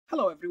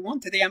Hello everyone,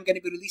 today I'm going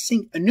to be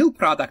releasing a new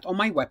product on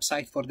my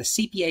website for the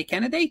CPA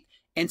candidate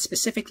and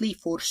specifically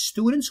for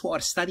students who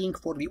are studying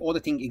for the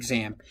auditing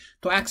exam.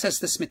 To access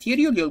this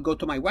material, you'll go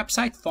to my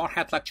website,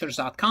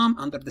 farhatlectures.com.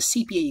 Under the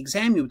CPA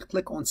exam, you would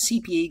click on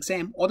CPA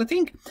exam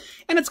auditing,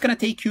 and it's going to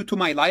take you to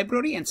my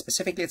library, and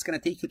specifically it's going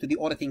to take you to the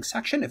auditing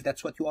section if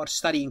that's what you are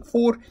studying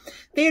for.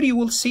 There you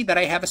will see that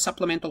I have a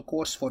supplemental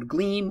course for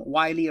Gleam,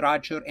 Wiley,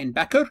 Roger, and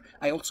Becker.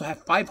 I also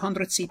have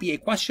 500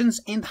 CPA questions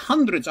and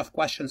hundreds of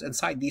questions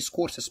inside these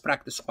courses,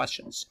 practice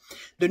questions.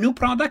 The new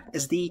product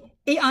is the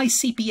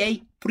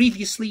AICPA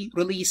previously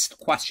released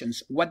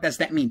questions. What does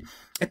that mean?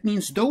 It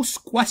means those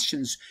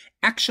questions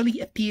actually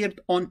appeared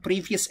on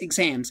previous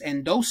exams,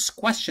 and those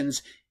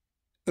questions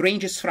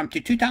ranges from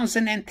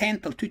 2010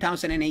 till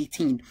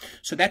 2018.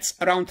 So that's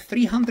around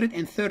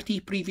 330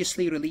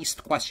 previously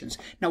released questions.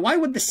 Now, why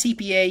would the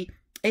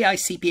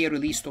AICPA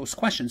release those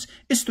questions?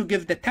 Is to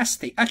give the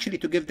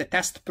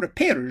test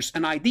preparers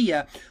an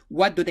idea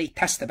what do they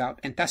test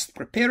about. And test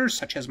preparers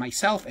such as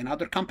myself and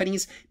other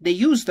companies, they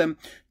use them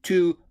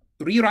to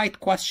rewrite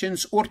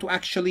questions or to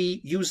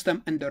actually use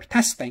them in their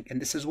testing.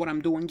 And this is what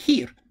I'm doing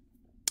here.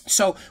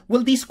 So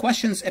will these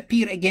questions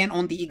appear again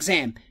on the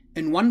exam?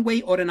 In one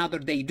way or another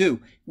they do.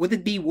 Would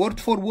it be word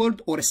for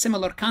word or a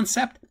similar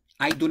concept?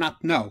 I do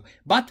not know.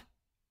 But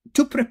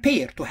to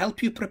prepare, to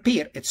help you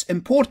prepare, it's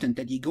important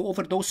that you go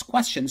over those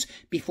questions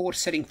before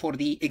sitting for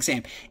the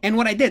exam. And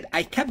what I did,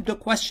 I kept the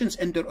questions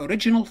in their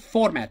original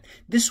format.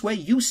 This way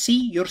you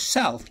see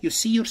yourself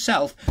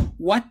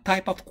what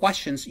type of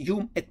questions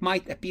it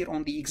might appear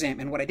on the exam.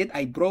 And what I did,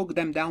 I broke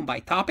them down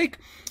by topic.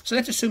 So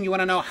let's assume you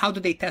want to know how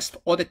do they test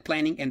audit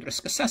planning and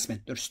risk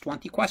assessment. There's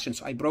 20 questions.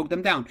 So I broke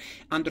them down.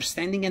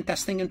 Understanding and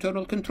testing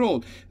internal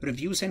control,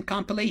 reviews and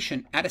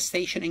compilation,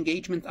 attestation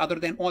engagement other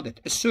than audit,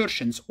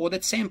 assertions,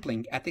 audit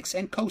sampling, ethics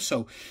and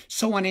COSO,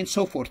 so on and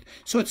so forth.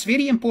 So it's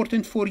very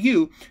important for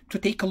you to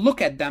take a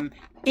look at them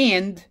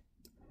and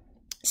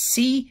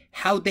see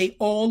how they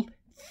all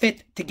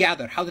fit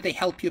together. How do they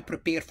help you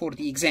prepare for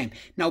the exam?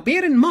 Now,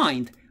 bear in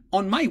mind,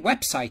 on my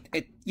website,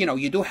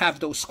 you do have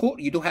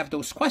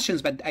those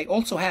questions, but I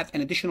also have an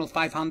additional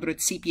 500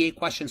 CPA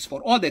questions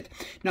for audit.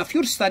 Now, if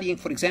you're studying,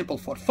 for example,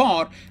 for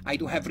FAR, I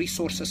do have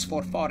resources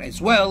for FAR as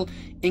well,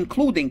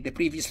 including the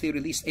previously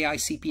released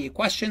AICPA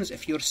questions.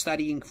 If you're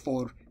studying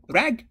for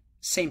REG,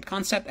 same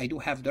concept, I do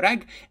have the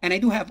REG, and I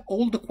do have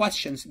all the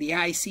questions, the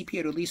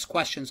AICPA released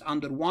questions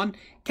under one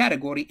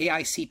category,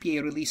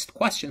 AICPA released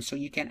questions, so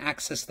you can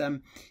access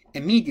them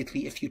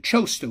immediately if you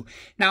chose to.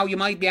 Now, you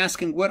might be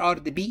asking, where are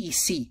the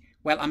BEC?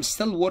 Well, I'm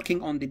still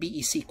working on the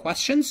BEC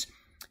questions.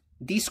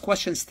 These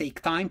questions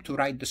take time to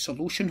write the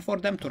solution for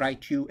them, to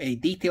write you a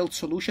detailed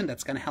solution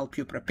that's going to help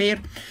you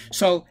prepare.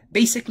 So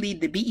basically,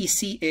 the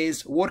BEC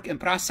is work in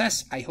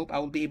process. I hope I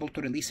will be able to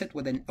release it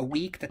within a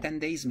week to 10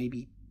 days,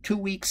 maybe 2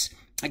 weeks.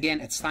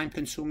 Again, it's time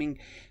consuming,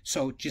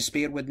 so just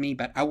bear with me,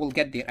 but I will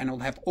get there and I'll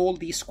have all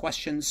these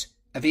questions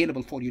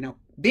available for you. Now,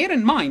 bear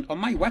in mind, on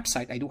my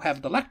website, I do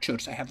have the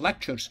lectures. I have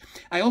lectures.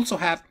 I also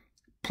have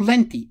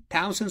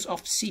thousands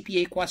of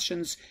CPA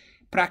questions,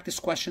 practice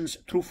questions,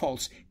 true,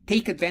 false.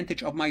 Take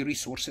advantage of my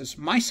resources.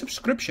 My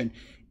subscription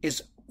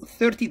is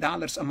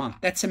 $30 a month.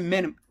 That's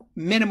a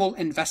minimal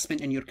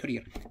investment in your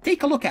career.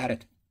 Take a look at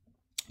it.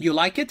 You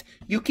like it,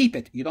 you keep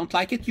it. You don't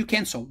like it, you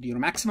cancel. Your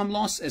maximum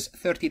loss is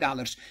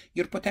 $30.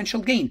 Your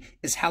potential gain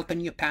is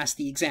helping you pass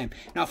the exam.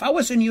 Now, if I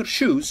was in your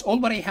shoes,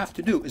 all what I have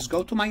to do is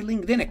go to my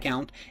LinkedIn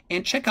account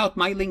and check out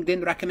my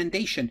LinkedIn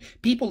recommendation.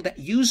 People that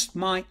used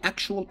my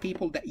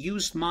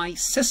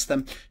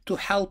system to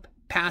help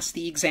pass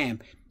the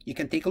exam. You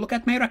can take a look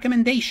at my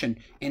recommendation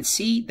and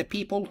see the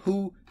people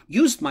who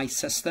used my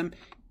system,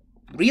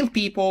 real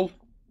people,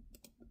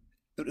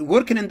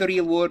 working in the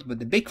real world with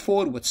the big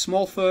four, with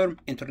small firm,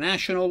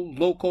 international,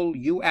 local,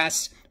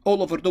 US,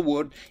 all over the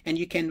world, and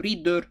you can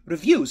read their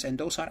reviews, and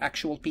those are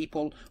actual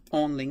people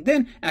on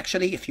LinkedIn.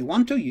 Actually, if you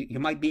want to, you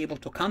might be able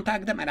to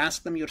contact them and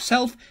ask them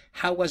yourself,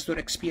 how was their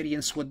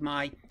experience with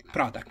my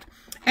product?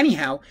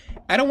 Anyhow,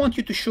 I don't want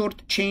you to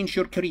shortchange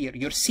your career.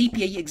 Your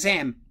CPA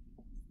exam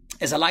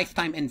is a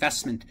lifetime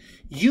investment.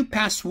 You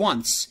pass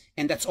once,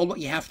 and that's all what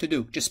you have to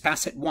do. Just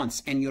pass it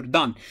once and you're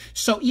done.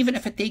 So even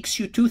if it takes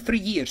you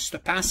 2-3 years to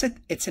pass it,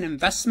 it's an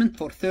investment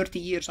for 30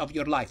 years of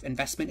your life,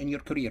 investment in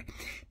your career.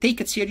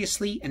 Take it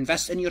seriously,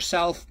 invest in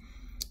yourself.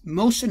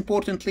 Most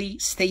importantly,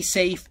 stay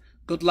safe.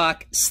 Good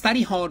luck,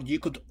 study hard. You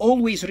could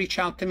always reach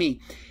out to me.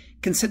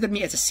 Consider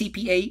me as a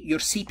CPA, your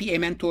CPA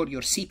mentor,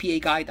 your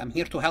CPA guide. I'm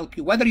here to help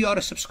you. Whether you are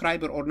a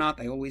subscriber or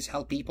not, I always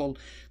help people.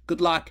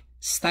 Good luck,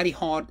 study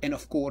hard, and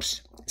of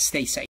course, stay safe.